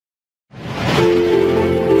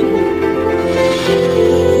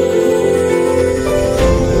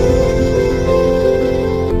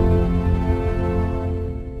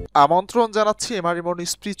আমন্ত্রণ জানাচ্ছি এমআরইমন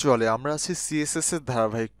স্পিরিচুয়ালে। আমরা আছি সিএসএস এর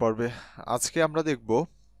ধারাবাহিক পর্বে। আজকে আমরা দেখব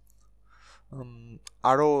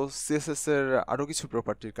আরও সিএসএস এর আরও কিছু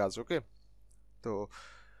প্রপার্টির কাজ। ওকে, তো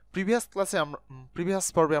প্রিভিয়াস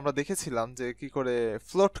পর্বে আমরা দেখেছিলাম যে কি করে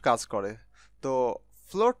ফ্লোট কাজ করে। তো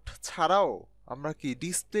ফ্লোট ছাড়াও আমরা কি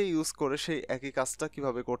ডিসপ্লে ইউজ করে সেই একই কাজটা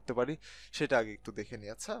কিভাবে করতে পারি সেটা আগে একটু দেখে নিই।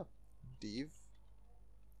 আচ্ছা, ডিভ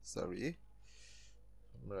সরি,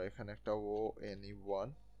 আমরা এখানে একটা ONE1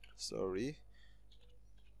 সরি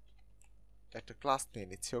একটা ক্লাস নিয়ে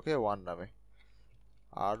নিচ্ছি। ওকে, ওয়ান নামে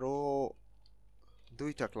আরও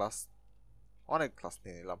দুইটা ক্লাস, অনেক ক্লাস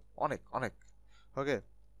নিয়ে নিলাম, অনেক অনেক। ওকে,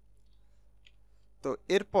 তো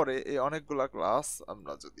এরপরে এই অনেকগুলা ক্লাস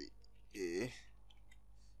আমরা যদি A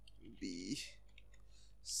B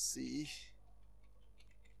C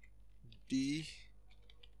D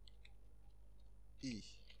E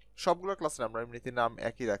সবগুলো ক্লাসের আমরা এমনিতে নাম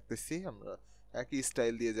একই রাখতেছি, আমরা একই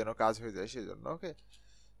স্টাইল দিয়ে যেন কাজ হয়ে যায় সেজন্য। ওকে,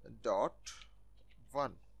 ডট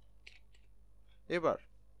ওয়ান। এবার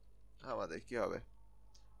আমাদের কি হবে,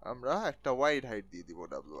 আমরা একটা ওয়াইড হাইট দিয়ে দিব,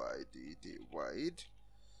 WIDT ওয়াইড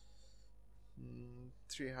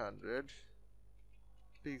 300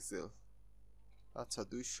 পিক্সেল। আচ্ছা,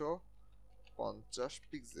 250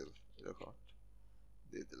 পিক্সেল এরকম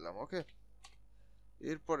দিয়ে দিলাম। ওকে,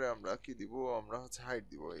 এরপরে আমরা কি দিব, আমরা হচ্ছে হাইট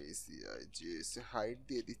দিব, ACIGS হাইট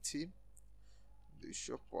দিয়ে দিচ্ছি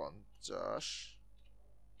 250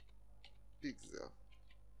 পিক্সেল।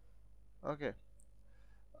 ওকে,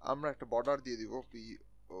 আমরা একটা বর্ডার দিয়ে দিব,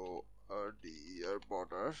 BORDER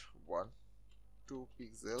border 2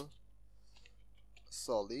 pixel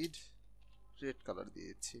solid, red colour দিয়ে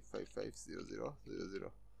দিচ্ছি 550000।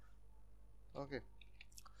 ওকে,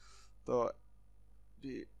 তো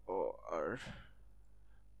BOR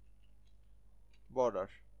বর্ডার।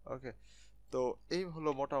 ওকে, তো এই হলো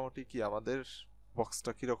মোটামুটি কি আমাদের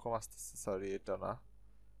বক্সটা কিরকম আসতেছে। সরি, এটা না,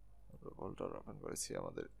 ফোল্ডার ওপেন করেছি,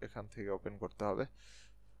 আমাদের এখান থেকে ওপেন করতে হবে।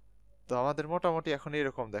 তো আমাদের মোটামুটি এখন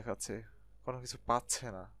এরকম দেখাচ্ছে, কোনো কিছু পাচ্ছে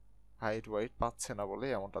না, হাইট ওয়াইট পাচ্ছে না বলে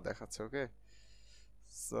এমনটা দেখাচ্ছে। ওকে,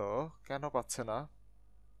 সো কেন পাচ্ছে না,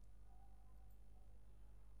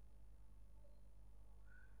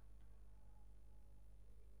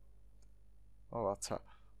 ও আচ্ছা,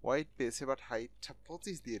 হোয়াইট পেয়েছে বাট হাইটটা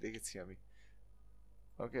 25 দিয়ে রেখেছি আমি।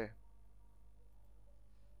 ওকে,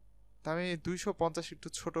 তা আমি 250 একটু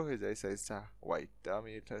ছোট হয়ে যায় সাইজটা, হোয়াইটটা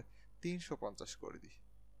আমি এটা 350 করে দিই,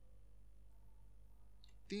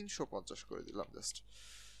 350 করে দিলাম জাস্ট।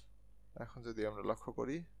 এখন যদি আমরা লক্ষ্য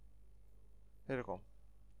করি এরকম,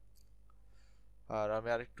 আর আমি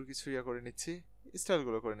আরেকটু কিছু ইয়া করে নিচ্ছি,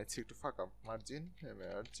 স্টাইলগুলো করে নিচ্ছি একটু ফাঁকা, মার্জিন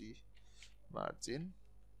MARG মার্জিন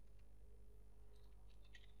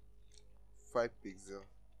 5 পিক্সেল,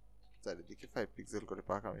 চারিদিকে 5 পিক্সেল করে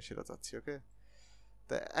পাক আমি সেটা চাচ্ছি। ওকে,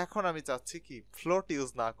 তা এখন আমি চাচ্ছি কি ফ্লোট ইউজ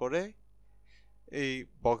না করে এই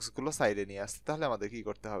বক্সগুলো সাইডে নিয়ে আসতে। তাহলে আমাদের কি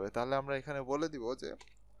করতে হবে, তাহলে আমরা এখানে বলে দিব যে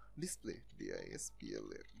display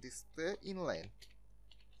DISPLA display inline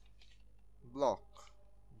block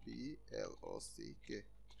BLOCK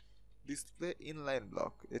display inline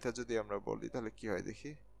block. এটা যদি আমরা বলি তাহলে কি হয়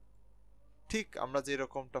দেখি, ঠিক আমরা যে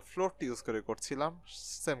রকমটা ফ্লোট ইউজ করে করছিলাম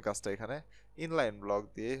সেম কাজটা এখানে ইনলাইন ব্লক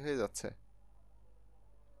দিয়ে হয়ে যাচ্ছে,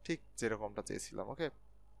 ঠিক যেরকমটা চেয়েছিলাম। ওকে,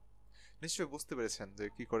 নিশ্চয়ই বুঝতে পেরেছেন যে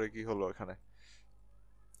কি করে কি হলো। এখানে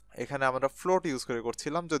এখানে আমরা ফ্লোট ইউজ করে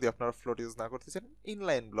করছিলাম, যদি আপনারা ফ্লোট ইউজ না করতে চান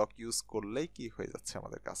ইনলাইন ব্লক ইউজ করলেই কি হয়ে যাচ্ছে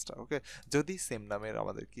আমাদের কাজটা। ওকে, যদি সেম নামের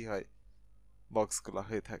আমাদের কি হয় বক্সগুলো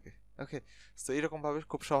হয়ে থাকে। ওকে, তো এরকমভাবে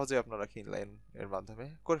খুব সহজে আপনারা কি ইনলাইন এর মাধ্যমে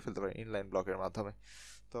করে ফেলতে পারেন, ইনলাইন ব্লকের মাধ্যমে।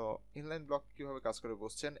 তো ইনলাইন ব্লক কিভাবে কাজ করে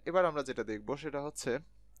বুঝছেন। এবার আমরা যেটা দেখব সেটা হচ্ছে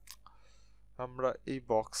আমরা এই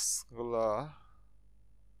বক্সগুলা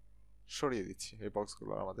সরিয়ে দিচ্ছি, এই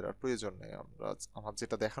বক্সগুলো আমাদের আর প্রয়োজন নেই। আমার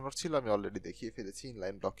যেটা দেখানোর ছিল আমি অলরেডি দেখিয়ে ফেলেছি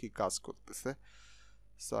ইনলাইন ব্লক কি কাজ করতেছে,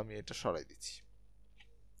 সো আমি এটা সরাই দিচ্ছি।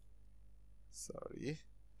 সরি,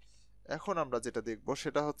 এখন আমরা যেটা দেখব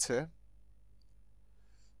সেটা হচ্ছে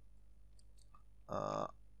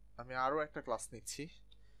আমি আরো একটা ক্লাস নিচ্ছি,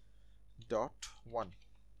 ডট ওয়ান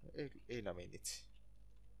এই নামেই নিচ্ছি।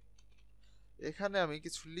 এখানে আমি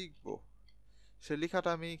কিছু লিখব, সে লেখাটা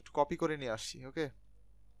আমি একটু কপি করে নিয়ে আসি। ওকে,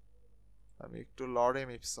 আমি একটু লরেম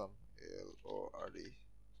ইপসম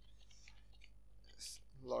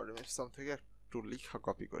লরেম ইপসম থেকে একটু লেখা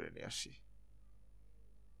কপি করে নিয়ে আসি।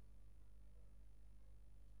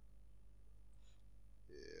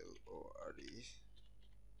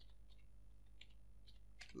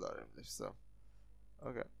 Lorem Epsom.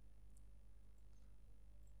 ওকে,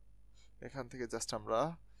 এখান থেকে জাস্ট আমরা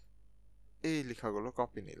এই লেখাগুলো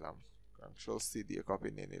কপি নিলাম, Ctrl+C দিয়ে কপি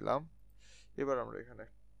নিয়ে নিলাম। এবার আমরা এখানে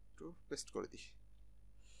একটু পেস্ট করে দিই।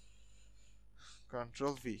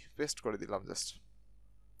 কন্ট্রোল ভি পেস্ট করে দিলাম জাস্ট।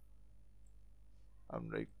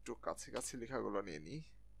 আমরা একটু কাছে কাছে লেখাগুলো নিয়ে নিই।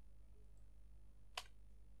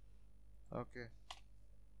 ওকে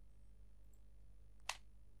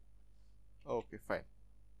ওকে ফাইন।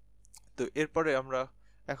 তো এরপরে আমরা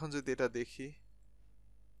এখন যদি এটা দেখি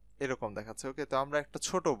এরকম দেখাচ্ছে। ওকে, তো আমরা একটা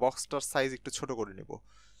ছোট বক্সটার সাইজ একটু ছোট করে নিব।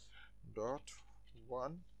 ডট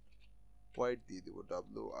ওয়ান ওয়াইড দিয়ে দিব,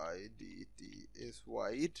 WIDTS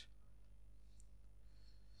ওয়াইড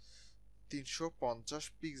 350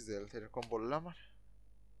 পিক্সেল এরকম বললাম।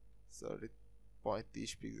 সরি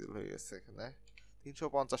 35 পিক্সেল হয়ে গেছে এখানে,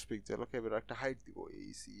 350 পিক্সেল। ওকে, এবার একটা হাইট দিব,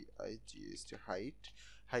 ACIGHT হাইট।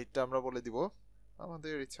 হাইটটা আমরা বলে দিব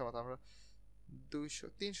আমাদের ইচ্ছা মতো, আমরা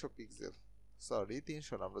 300 পিক্সেল, সরি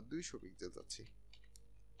 300 না, আমরা 200 পিক্সেল যাচ্ছি।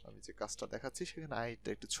 আমি যে কাজটা দেখাচ্ছি সেখানে হাইটটা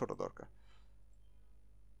একটু ছোট দরকার।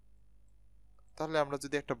 তাহলে আমরা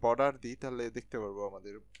যদি একটা বর্ডার দিই তাহলে দেখতে পারবো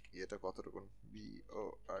আমাদের ইয়েটা কতটুকু।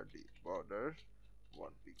 BORD border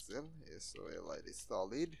 1 pixel, SOLID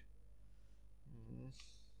solid.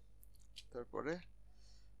 তারপরে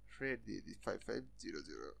রেড দিয়ে দিই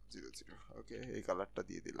 550000। ওকে, এই কালারটা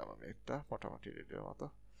দিয়ে দিলাম আমি একটা মোটামুটি রেডের মতো।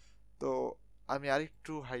 তো আমি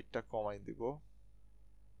আরেকটু হাইটটা কমাই দিব,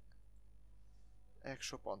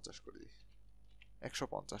 150 করে দিই,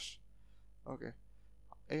 150। ওকে,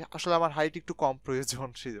 আসলে আমার হাইট একটু কম প্রয়োজন,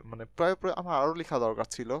 মানে প্রায় আমার আরো লেখা দরকার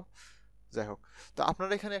ছিল। যাই হোক, তো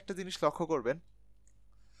আপনারা এখানে একটা জিনিস লক্ষ্য করবেন।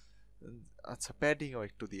 আচ্ছা, প্যাডিংও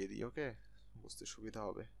একটু দিয়ে দিই, ওকে, বুঝতে সুবিধা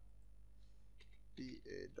হবে।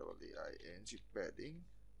 PADDING প্যাডিং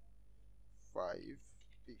 5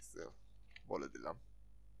 পিক্সেল বলে দিলাম,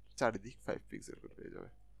 চারিদিক 5 পিক্সেল করে পেয়ে যাবে।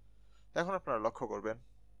 এখন আপনারা লক্ষ্য করবেন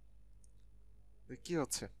কি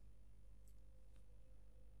হচ্ছে।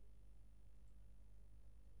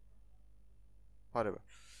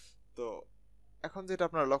 তো এখন যেটা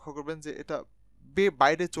আপনারা লক্ষ্য করবেন যে এটা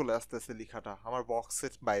বাইরে চলে আসতেছে, লেখাটা আমার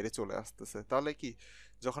বক্সের বাইরে চলে আসতেছে। তাহলে কি,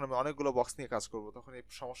 যখন আমি অনেকগুলো বক্স নিয়ে কাজ করব তখন এই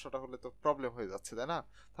সমস্যাটা হলে তো প্রবলেম হয়ে যাচ্ছে, তাই না?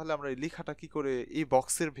 তাহলে আমরা এই লেখাটা কি করে এই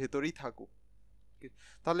বক্সের ভেতরেই থাকুক,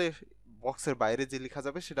 তাহলে বক্সের বাইরে যে লেখা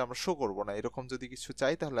যাবে সেটা আমরা শো করব না। এরকম যদি কিছু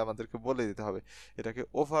চাই তাহলে আমাদেরকে বলে দিতে হবে, এটাকে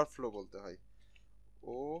ওভারফ্লো বলতে হয়,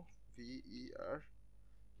 OVERFLO,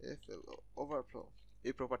 ওভারফ্লো।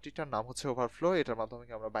 এই প্রপার্টিটার নাম হচ্ছে ওভারফ্লো। এটার মাধ্যমে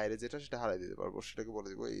আমরা বাইরে যেটা সেটা হারাই দিতে পারবো, সেটাকে বলে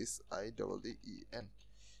দিব HIDDEN।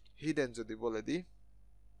 হিডেন যদি বলে দিই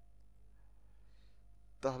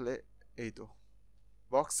তাহলে এই তো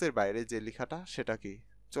বক্সের বাইরে যে লেখাটা সেটা কি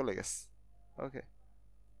চলে গেছে। ওকে,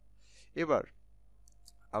 এবার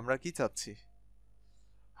আমরা কি চাচ্ছি,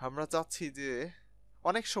 আমরা চাচ্ছি যে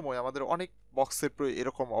অনেক সময় আমাদের অনেক বক্সের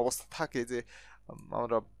এরকম অবস্থা থাকে যে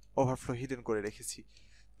আমরা ওভারফ্লো হিডেন করে রেখেছি,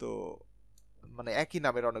 তো মানে একই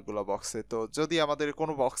নামের অনেকগুলো বক্সে। তো যদি আমাদের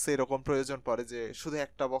কোনো বক্সে এরকম প্রয়োজন পড়ে যে শুধু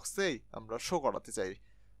একটা বক্সেই আমরা শো করাতে চাই,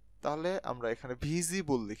 তাহলে আমরা এখানে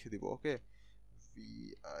ভিজিবল লিখে দিব। ওকে,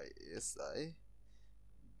 VISIBLE,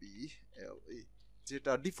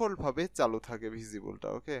 যেটা ডিফল্ট ভাবে চালু থাকে ভিজিবলটা।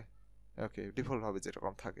 ওকে ওকে, ডিফল্ট ভাবে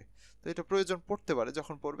যেরকম থাকে। তো এটা প্রয়োজন পড়তে পারে,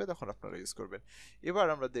 যখন পড়বে তখন আপনারা ইউজ করবেন। এবার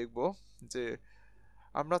আমরা দেখব যে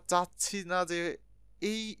আমরা চাচ্ছি না যে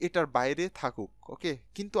এটার বাইরে থাকুক। ওকে,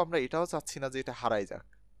 কিন্তু আমরা এটাও চাচ্ছি না যে এটা হারাই যাক।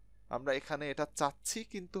 আমরা এখানে এটা চাচ্ছি,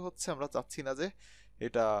 কিন্তু হচ্ছে আমরা চাচ্ছি না যে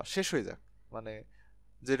এটা শেষ হয়ে যাক, মানে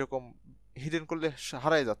যেরকম হিডেন করলে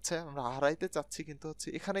হারাই যাচ্ছে, আমরা হারাইতে চাচ্ছি কিন্তু হচ্ছে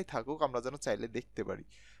এখানেই থাকুক, আমরা যেন চাইলে দেখতে পারি।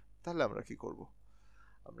 তাহলে আমরা কি করব,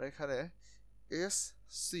 আমরা এখানে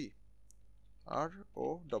SCROLL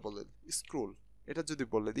স্ক্রোল এটা যদি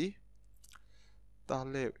বলে দিই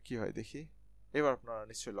তাহলে কি হয় দেখি। এবার আপনারা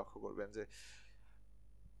নিশ্চয়ই লক্ষ্য করবেন যে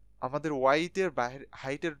আমাদের ওয়াইটের বাইরে,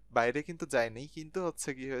 হাইটের বাইরে কিন্তু যায়নি, কিন্তু হচ্ছে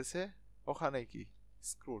কি হয়েছে, ওখানে কি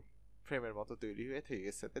স্ক্রোল ফ্রেমের মতো তৈরি হয়ে থেকে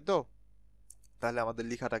গেছে, তাই তো? তাহলে আমাদের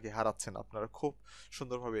লেখাটাকে হারাচ্ছে না। আপনারা খুব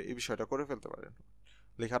সুন্দরভাবে এই বিষয়টা করে ফেলতে পারেন,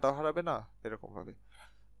 লেখাটাও হারাবে না এরকম ভাবে।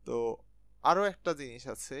 তো আরো একটা জিনিস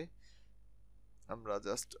আছে, আমরা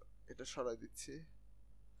জাস্ট এটা সরাই দিচ্ছি।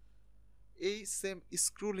 এই সেম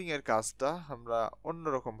স্ক্রোলিং এর কাজটা আমরা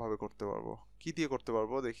অন্যরকম ভাবে করতে পারবো। কি দিয়ে করতে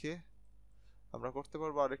পারবো দেখি, আমরা করতে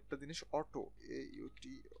পারবো আরেকটা জিনিস, অটো,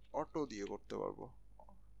 অটো দিয়ে করতে পারবো।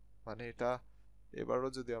 মানে এটা এবারও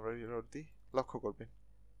যদি আমরা রিলোড দিই লক্ষ্য করবেন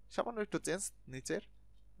সামান্য একটু চেঞ্জ, নিচের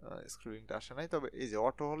স্ক্রোলিংটা আসে নাই, তবে এই যে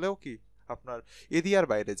অটো হলেও কি আপনার এরিয়ার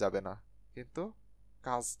বাইরে যাবে না, কিন্তু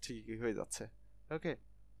কাজ ঠিকই হয়ে যাচ্ছে। ওকে,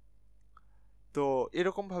 তো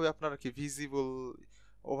এরকম ভাবে আপনারা কি ভিজিবল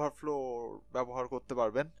ওভারফ্লো ব্যবহার করতে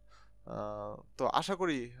পারবেন। তো আশা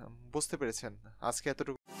করি বুঝতে পেরেছেন। আজকে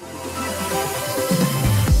এতটুকু।